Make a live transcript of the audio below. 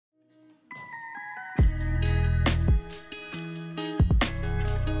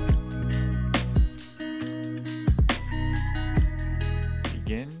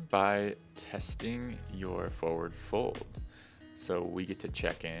by testing your forward fold. So we get to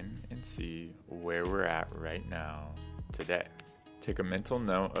check in and see where we're at right now today. Take a mental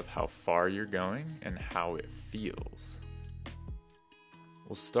note of how far you're going and how it feels.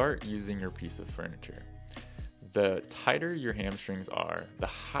 We'll start using your piece of furniture. The tighter your hamstrings are, the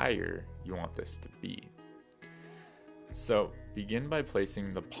higher you want this to be. So begin by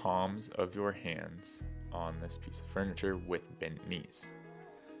placing the palms of your hands on this piece of furniture with bent knees.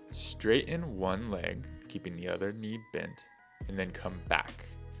 Straighten one leg, keeping the other knee bent, and then come back.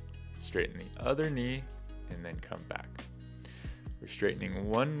 Straighten the other knee, and then come back. We're straightening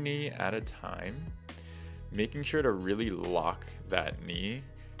one knee at a time, making sure to really lock that knee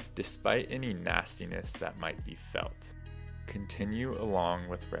despite any nastiness that might be felt. Continue along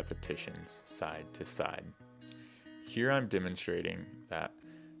with repetitions side to side. Here I'm demonstrating that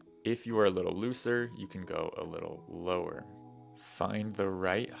if you are a little looser, you can go a little lower. Find the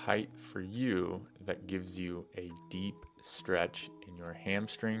right height for you that gives you a deep stretch in your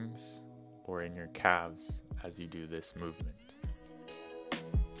hamstrings or in your calves as you do this movement.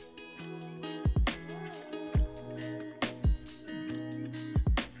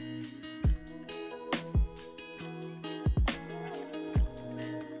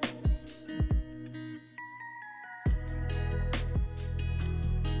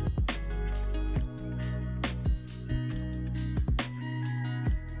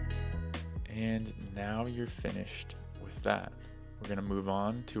 And now you're finished with that. We're going to move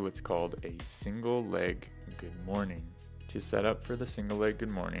on to what's called a single leg good morning. To set up for the single leg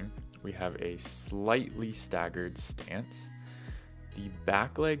good morning, we have a slightly staggered stance. The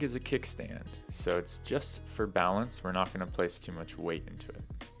back leg is a kickstand, so it's just for balance. We're not going to place too much weight into it.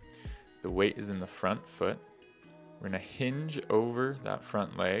 The weight is in the front foot. We're going to hinge over that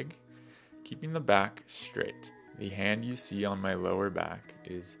front leg, keeping the back straight. The hand you see on my lower back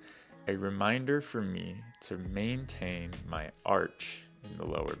is a reminder for me to maintain my arch in the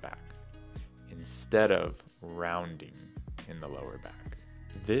lower back instead of rounding in the lower back.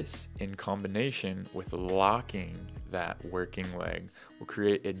 This, in combination with locking that working leg, will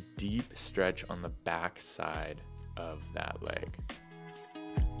create a deep stretch on the back side of that leg.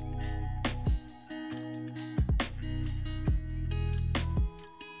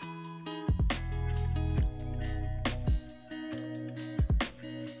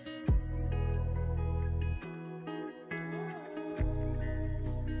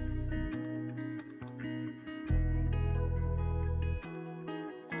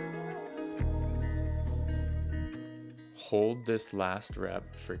 Hold this last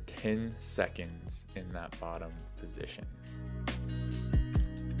rep for 10 seconds in that bottom position.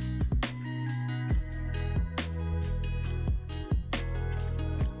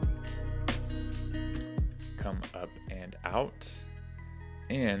 Come up and out,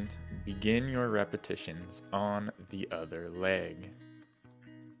 and begin your repetitions on the other leg.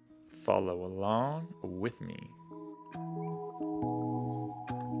 Follow along with me.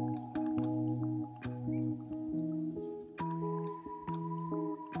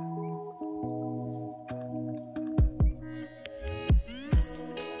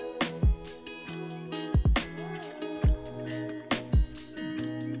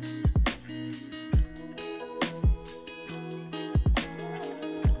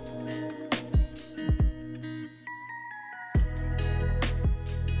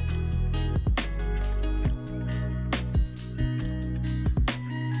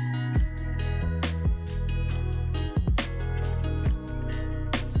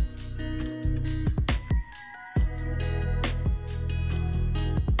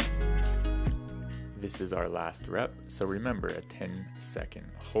 This is our last rep, so remember a 10-second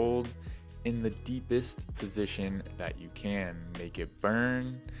hold in the deepest position that you can. Make it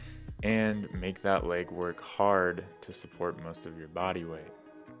burn and make that leg work hard to support most of your body weight.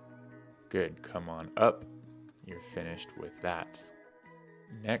 Good, come on up. You're finished with that.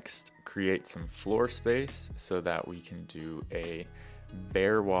 Next, create some floor space so that we can do a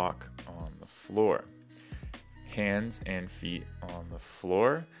bear walk on the floor. Hands and feet on the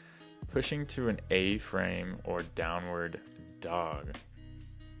floor, pushing to an A-frame or downward dog.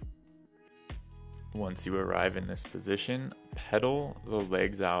 Once you arrive in this position, pedal the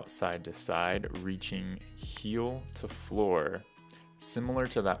legs out side to side, reaching heel to floor, similar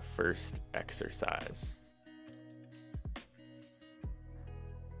to that first exercise.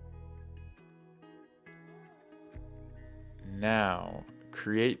 Now,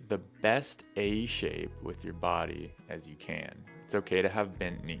 create the best A shape with your body as you can. It's okay to have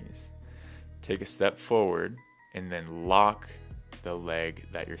bent knees. Take a step forward and then lock the leg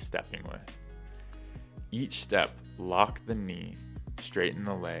that you're stepping with. Each step, lock the knee straighten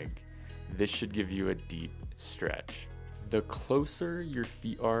the leg. This should give you a deep stretch. The closer your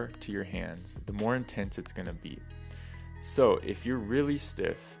feet are to your hands, the more intense it's going to be. So if you're really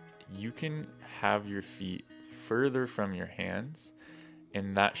stiff, you can have your feet further from your hands,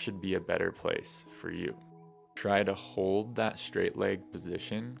 and that should be a better place for you. Try to hold that straight leg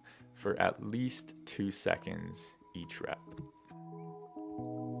position for at least 2 seconds each rep.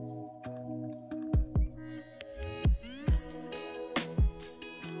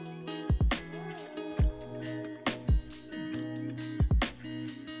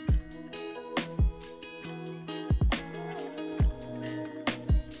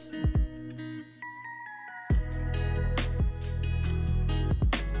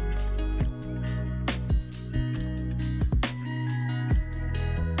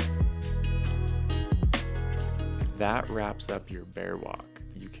 That wraps up your bear walk.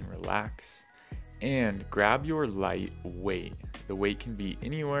 You can relax and grab your light weight. The weight can be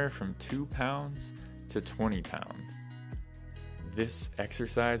anywhere from 2 pounds to 20 pounds. This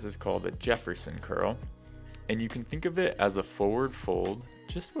exercise is called a Jefferson curl, and you can think of it as a forward fold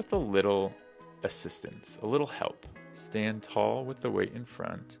just with a little assistance, a little help. Stand tall with the weight in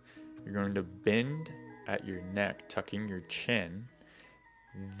front. You're going to bend at your neck, tucking your chin.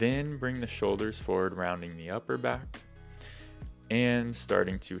 Then bring the shoulders forward, rounding the upper back, and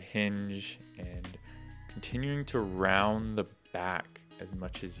starting to hinge and continuing to round the back as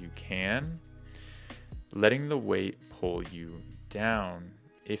much as you can, letting the weight pull you down.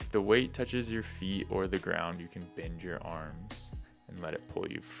 If the weight touches your feet or the ground, you can bend your arms and let it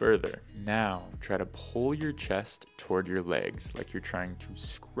pull you further. Now, try to pull your chest toward your legs like you're trying to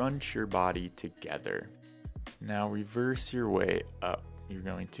scrunch your body together. Now, reverse your way up. You're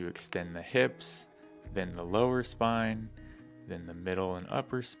going to extend the hips, then the lower spine, then the middle and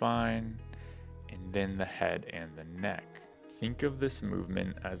upper spine, and then the head and the neck. Think of this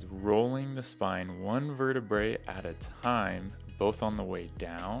movement as rolling the spine one vertebrae at a time, both on the way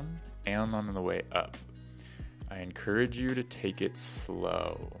down and on the way up. I encourage you to take it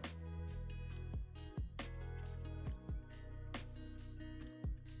slow.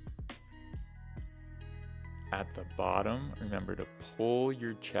 At the bottom, remember to pull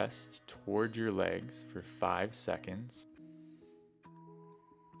your chest toward your legs for 5 seconds.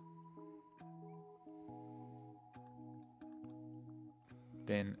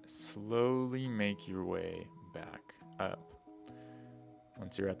 Then slowly make your way back up.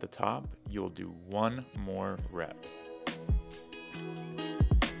 Once you're at the top, you'll do one more rep.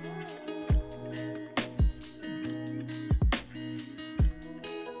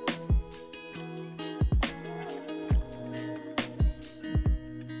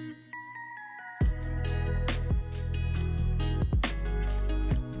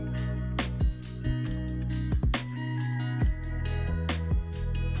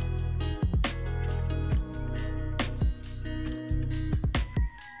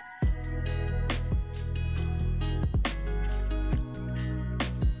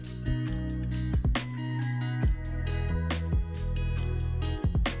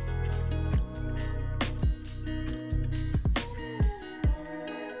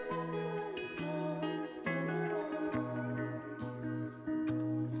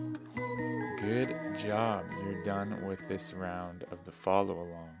 Good job. You're done with this round of the follow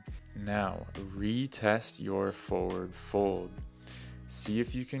along. Now, retest your forward fold. See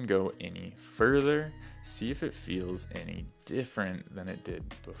if you can go any further. See if it feels any different than it did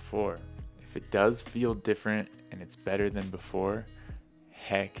before. If it does feel different and it's better than before,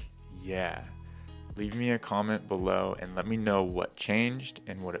 heck yeah. Leave me a comment below and let me know what changed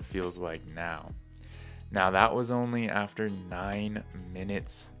and what it feels like now. Now that was only after 9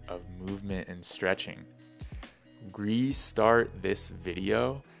 minutes of movement and stretching. Restart this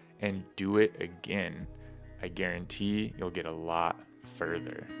video and do it again. I guarantee you'll get a lot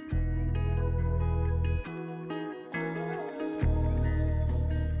further.